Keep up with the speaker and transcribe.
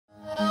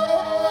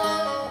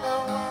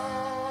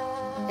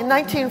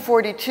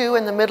1942,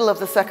 in the middle of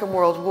the Second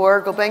World War,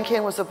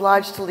 Gulbenkian was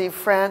obliged to leave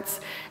France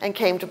and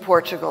came to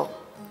Portugal.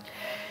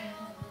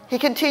 He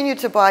continued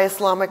to buy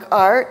Islamic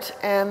art,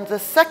 and the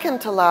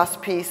second to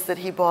last piece that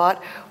he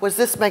bought was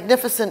this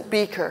magnificent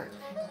beaker.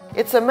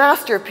 It's a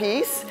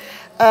masterpiece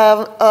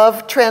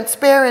of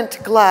transparent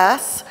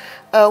glass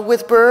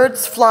with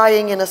birds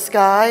flying in a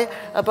sky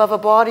above a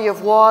body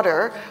of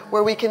water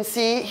where we can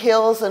see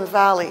hills and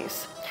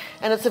valleys.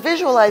 And it's a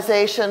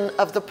visualization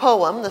of the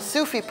poem, the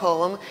Sufi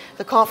poem,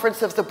 The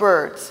Conference of the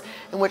Birds,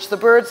 in which the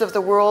birds of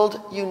the world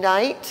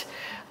unite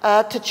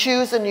to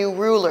choose a new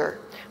ruler.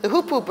 The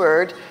hoopoe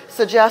bird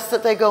suggests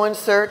that they go in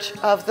search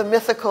of the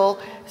mythical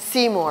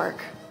Simorg.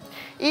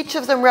 Each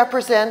of them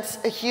represents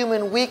a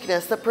human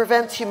weakness that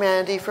prevents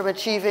humanity from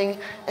achieving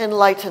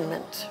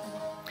enlightenment.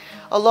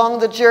 Along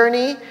the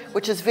journey,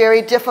 which is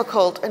very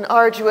difficult and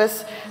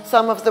arduous,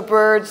 some of the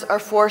birds are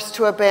forced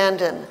to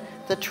abandon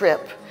the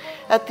trip.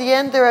 At the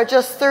end, there are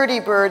just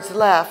 30 birds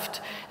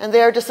left, and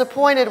they are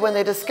disappointed when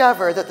they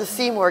discover that the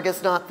Simorg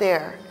is not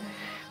there.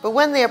 But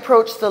when they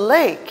approach the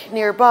lake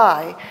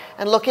nearby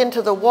and look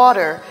into the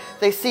water,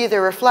 they see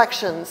their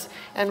reflections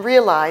and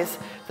realize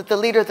that the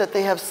leader that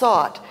they have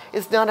sought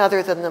is none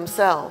other than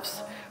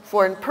themselves.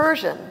 For in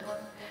Persian,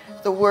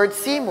 the word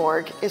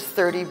Simorg is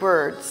 30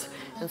 birds,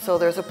 and so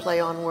there's a play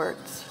on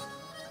words.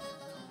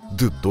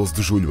 De 12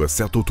 de julho a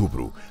 7 de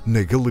outubro,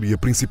 na galeria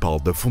principal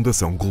da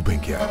Fundação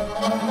Gulbenkian.